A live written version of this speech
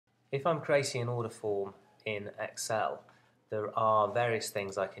If I'm creating an order form in Excel, there are various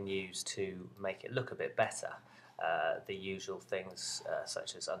things I can use to make it look a bit better. The usual things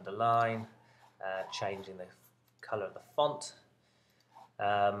such as underline, changing the colour of the font,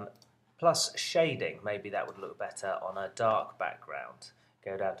 plus shading. Maybe that would look better on a dark background.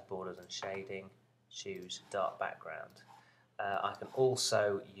 Go down to borders and shading, choose dark background. I can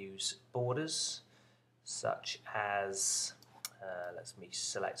also use borders such as let me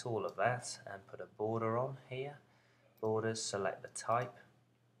select all of that and put a border on here. Borders, select the type.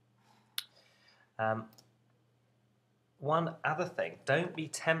 One other thing, don't be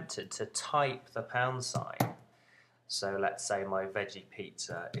tempted to type the pound sign. So let's say my veggie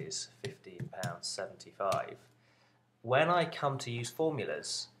pizza is £15.75. When I come to use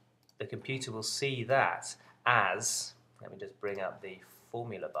formulas, the computer will see that as, let me just bring up the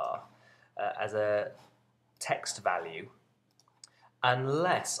formula bar, as a text value,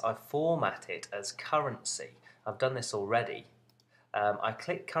 unless I format it as currency. I've done this already. I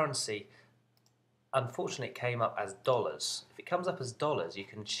click currency. Unfortunately, it came up as dollars. If it comes up as dollars, you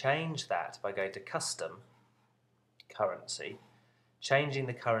can change that by going to custom, currency, changing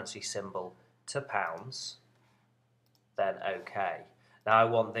the currency symbol to pounds, then OK. Now I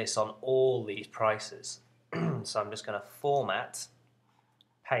want this on all these prices. So I'm just going to format,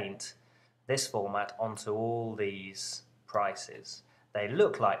 paint this format onto all these prices. They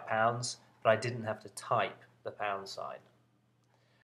look like pounds, but I didn't have to type the pound sign.